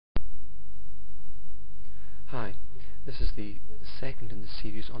This is the second in the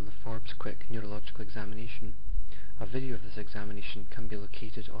series on the Forbes Quick Neurological Examination. A video of this examination can be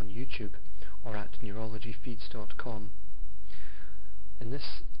located on YouTube or at neurologyfeeds.com. In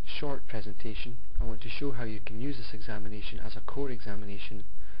this short presentation, I want to show how you can use this examination as a core examination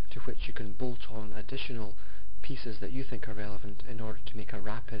to which you can bolt on additional pieces that you think are relevant in order to make a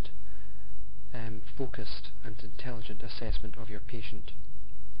rapid, focused and intelligent assessment of your patient.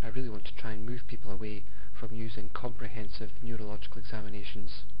 I really want to try and move people away from using comprehensive neurological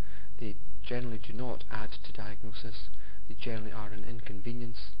examinations. They generally do not add to diagnosis, they generally are an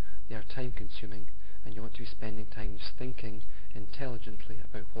inconvenience, they are time consuming, and you want to be spending time just thinking intelligently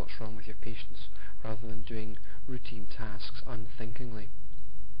about what's wrong with your patients rather than doing routine tasks unthinkingly.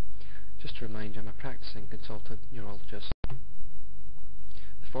 Just to remind you, I'm a practicing consultant neurologist.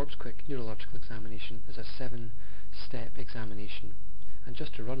 The Forbes Quick Neurological Examination is a 7-step examination, and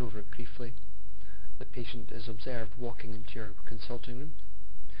just to run over it briefly, the patient is observed walking into your consulting room.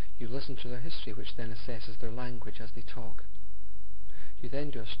 You listen to their history, which then assesses their language as they talk. You then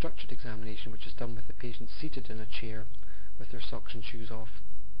do a structured examination, which is done with the patient seated in a chair with their socks and shoes off.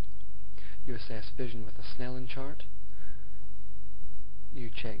 You assess vision with a Snellen chart. You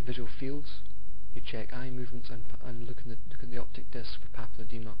check visual fields. You check eye movements and look in the optic disc for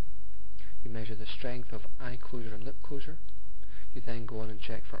papilledema. You measure the strength of eye closure and lip closure. You then go on and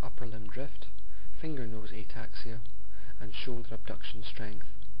check for upper limb drift, finger-nose ataxia, and shoulder abduction strength.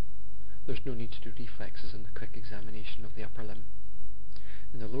 There's no need to do reflexes in the quick examination of the upper limb.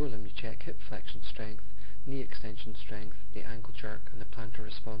 In the lower limb you check hip flexion strength, knee extension strength, the ankle jerk and the plantar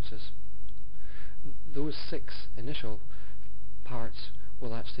responses. Those 6 initial parts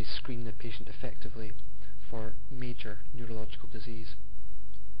will actually screen the patient effectively for major neurological disease.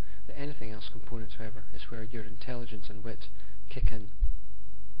 The anything else components, however, is where your intelligence and wit kick in.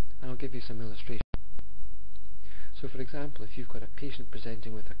 And I'll give you some illustrations. So for example, if you've got a patient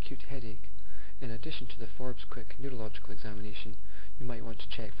presenting with acute headache, in addition to the Forbes Quick Neurological Examination, you might want to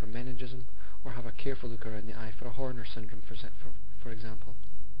check for meningism or have a careful look around the eye for a Horner syndrome, for example.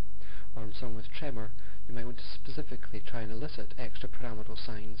 Or in someone with tremor, you might want to specifically try and elicit extrapyramidal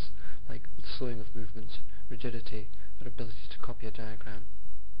signs like slowing of movements, rigidity, their ability to copy a diagram.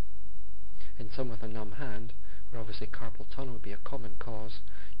 In someone with a numb hand, where obviously carpal tunnel would be a common cause,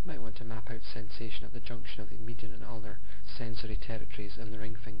 you might want to map out sensation at the junction of the median and ulnar sensory territories in the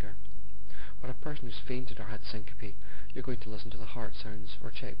ring finger. Or a person who's fainted or had syncope, you're going to listen to the heart sounds or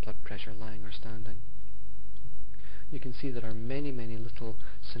check blood pressure lying or standing. You can see there are many little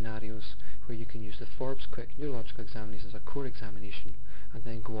scenarios where you can use the Forbes Quick Neurological Examination as a core examination and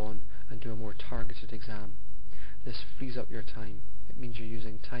then go on and do a more targeted exam. This frees up your time. It means you're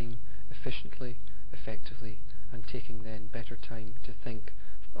using time efficiently, effectively, and taking then better time to think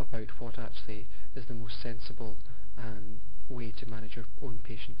about what actually is the most sensible way to manage your own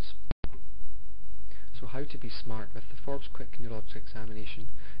patients. So how to be smart with the Forbes Quick Neurological Examination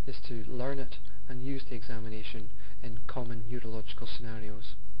is to learn it and use the examination in common neurological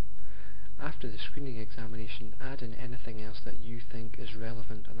scenarios. After the screening examination, add in anything else that you think is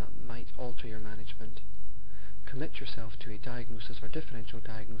relevant and that might alter your management. Commit yourself to a diagnosis or differential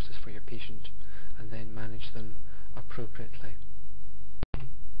diagnosis for your patient and then manage them appropriately.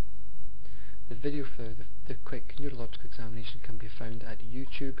 The video for the quick neurological examination can be found at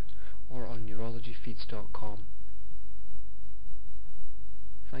YouTube or on neurologyfeeds.com.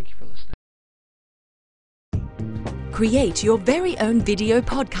 Thank you for listening. Create your very own video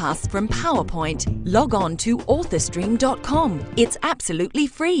podcast from PowerPoint. Log on to authorstream.com. It's absolutely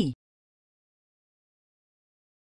free.